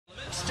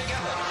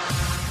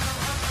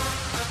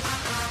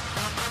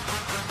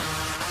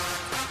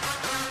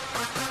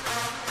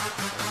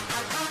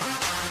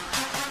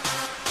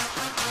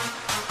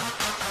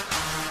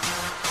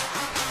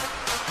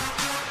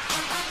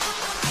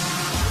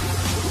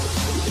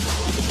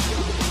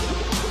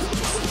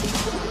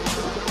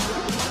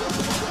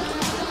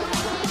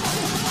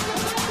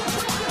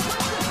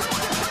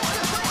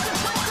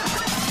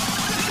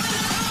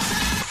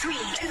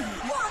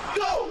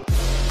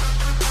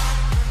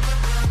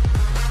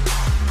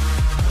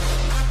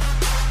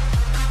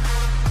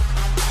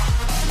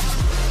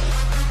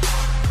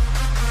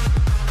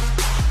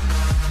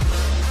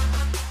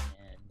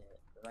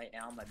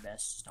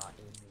chest is not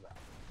doing me well.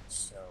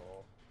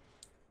 So,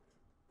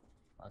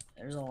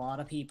 there's a lot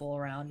of people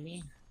around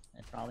me.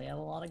 They probably have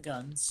a lot of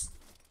guns.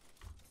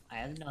 I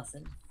have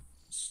nothing.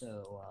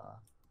 So,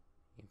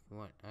 if you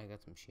want, I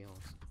got some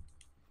shields.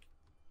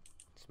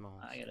 Small.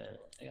 I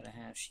got a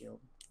half shield.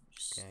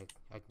 Just okay,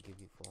 I can give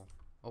you full.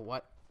 Oh,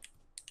 what?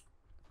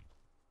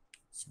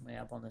 somebody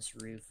up on this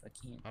roof.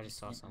 I just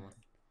saw someone.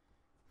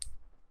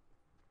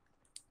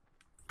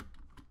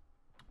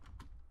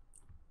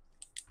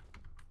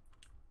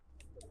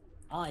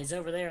 Ah, he's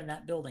over there in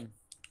that building.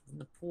 In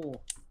the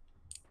pool.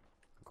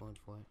 I'm going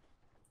for it.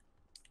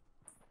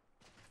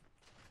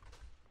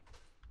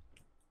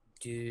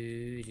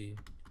 Do do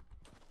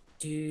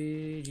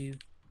do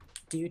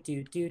do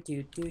do do do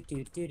do do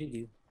do do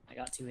do. I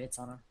got 2 hits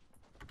on him.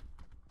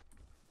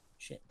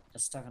 Shit, I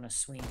was stuck on a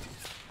swing.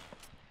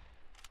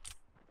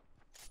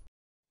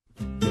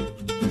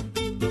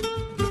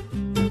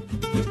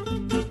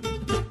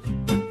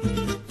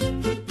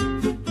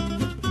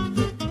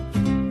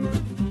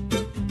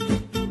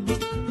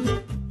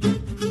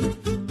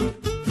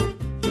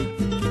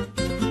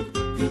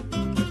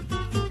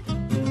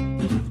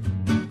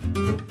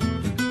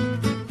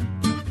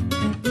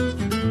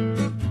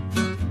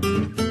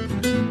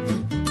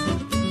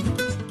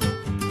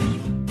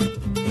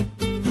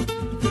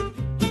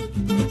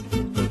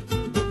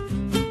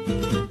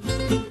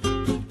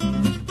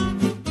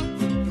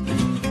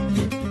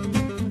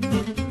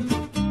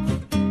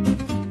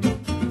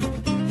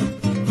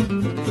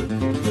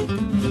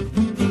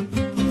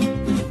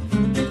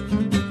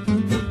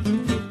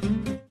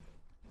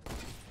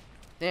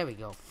 There we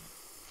go.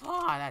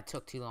 Oh, that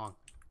took too long.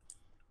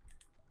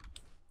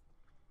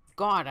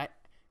 God, I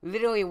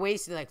literally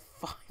wasted like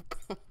 5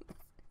 bullets.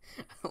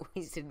 I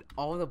wasted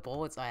all the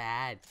bullets I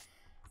had.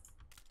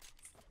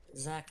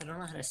 Zach, I don't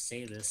know how to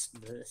say this,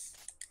 but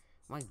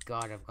My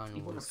God, I've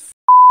gone loose.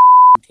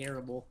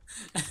 Terrible.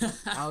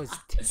 I was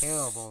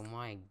terrible,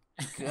 my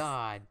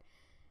God.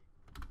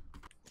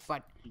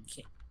 But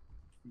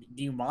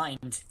do you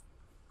mind?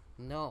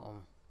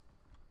 no,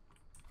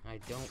 I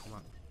don't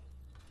want.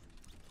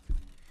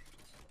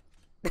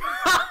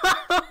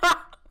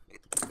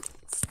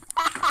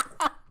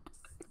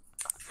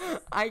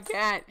 I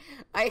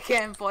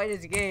can't play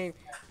this game.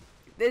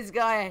 This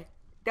guy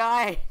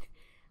died.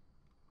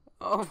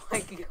 Oh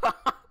my God.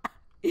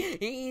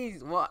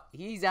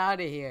 He's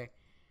out of here.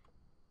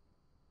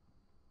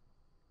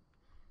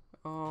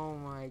 Oh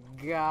my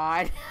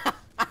God.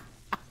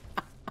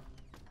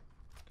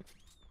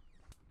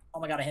 Oh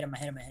my God, I hit him.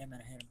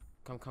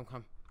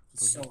 Come.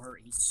 He's so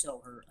hurt. He's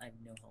so hurt. I have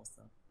no health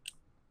though.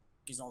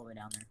 He's all the way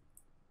down there.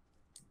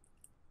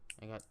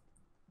 I got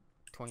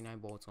 29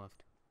 bullets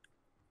left.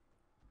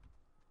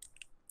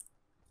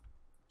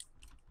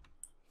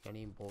 Got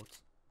any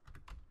bullets?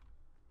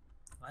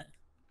 What?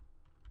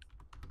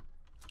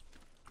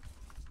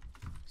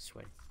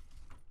 Sweat.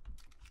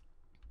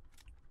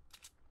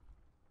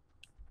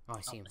 Oh,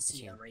 I see him. I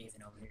see a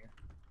raven over here.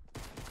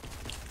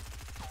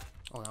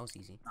 Oh, that was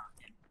easy.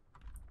 Knocked him.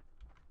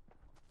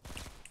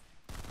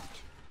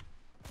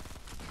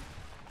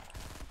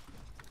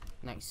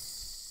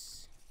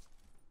 Nice.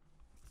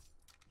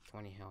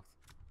 20 health.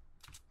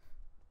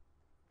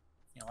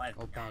 You know, I have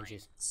Oh, 9,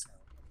 bandages. so.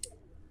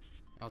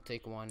 I'll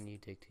take 1 and you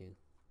take 2.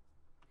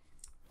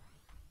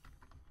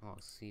 Oh,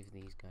 let's see if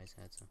these guys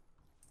had some.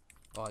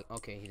 Oh,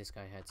 okay, this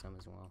guy had some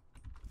as well.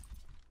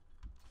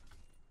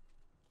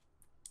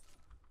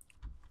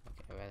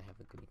 Okay, I'd rather have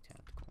a good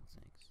tactical,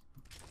 thanks.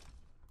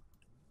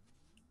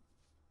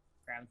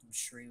 Grab some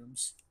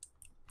shrooms.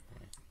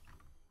 Yeah.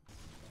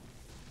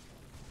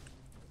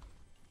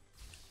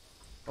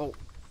 Oh!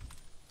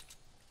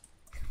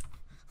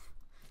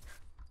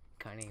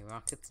 Got any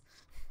rockets?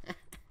 No,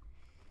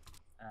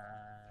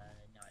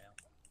 I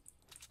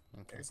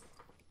don't. Okay.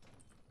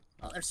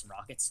 There's some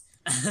rockets.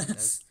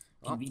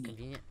 Oh,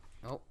 convenient.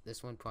 Oh,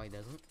 this one probably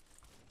doesn't.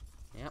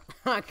 Yep,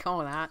 I call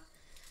that.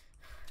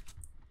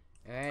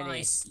 Ready.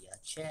 I see a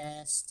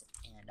chest,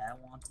 and I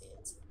want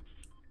it.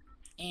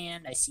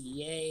 And I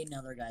see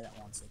another guy that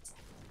wants it.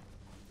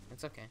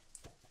 It's okay.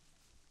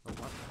 Oh,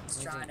 what?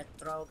 He's trying to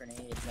throw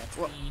grenades at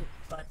What? me,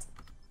 but...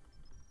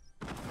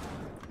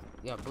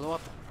 Yeah, blow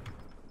up.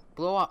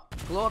 Blow up.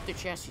 Blow up the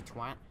chest, you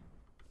twat.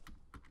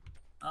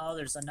 Oh,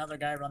 there's another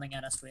guy running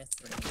at us with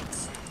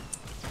grenades.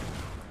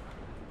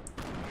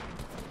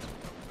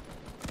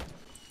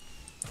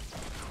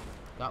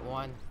 Got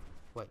one.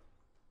 Wait.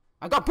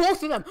 I got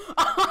both of them!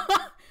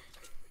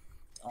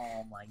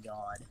 Oh my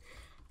God.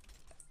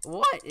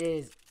 What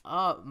is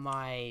up,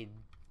 my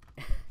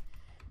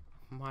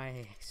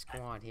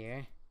squad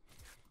here?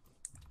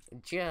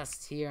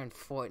 Just here in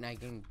Fortnite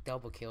getting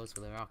double kills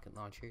with a rocket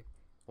launcher.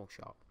 Full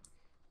shot.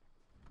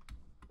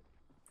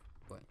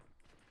 Wait.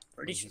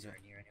 Pretty sure they're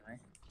in here anyway.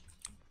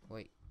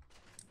 Wait.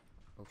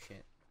 Oh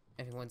shit.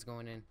 Everyone's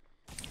going in.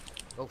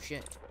 Oh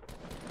shit.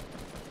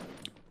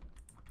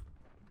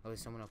 Oh,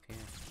 there's someone up here.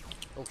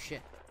 Oh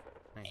shit.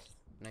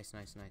 Nice.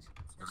 Nice.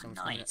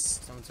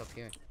 Someone's up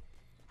here.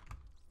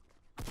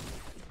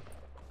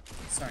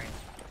 Sorry.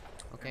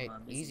 Okay,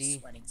 I'm busy easy.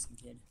 sweating some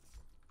kid.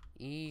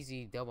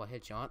 Easy double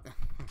headshot.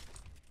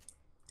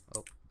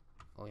 Oh.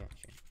 Oh yeah,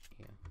 sure.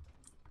 Yeah.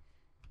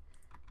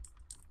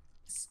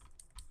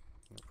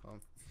 No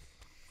problem.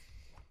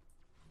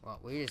 Well,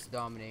 we're just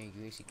dominating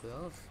Greasy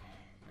Grove.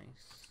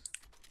 Nice.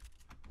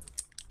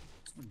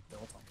 Someone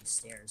built on these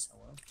stairs.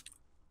 Hello.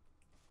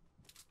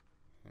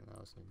 And that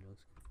was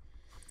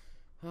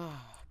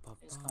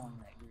Who's calling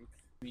that group?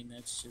 I mean,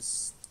 that's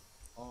just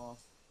off.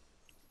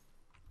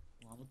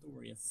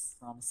 Lamadorius.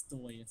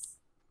 Ramastorius.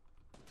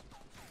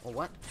 Oh,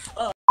 what?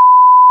 Oh,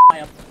 high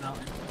up the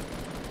mountain.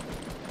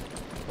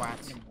 Twat.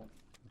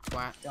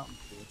 Twat. Dumb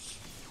bitch.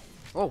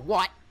 Oh,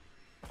 what?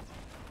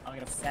 I'll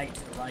get a faggot to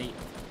the right.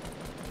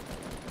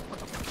 What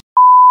the f?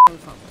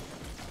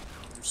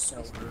 You're so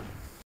rude.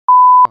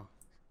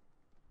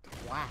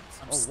 Twat.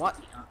 I'm Oh, what?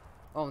 sticky, huh?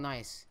 Oh,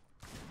 nice.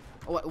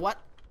 Oh, what?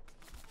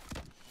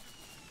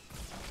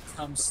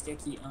 Come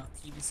sticky,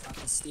 penis up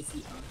a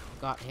stiffy,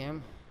 Got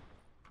him.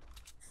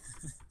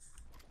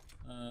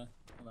 Hold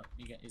up,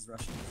 he's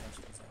rushing.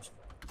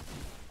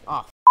 Oh,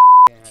 f***,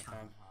 I didn't have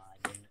time.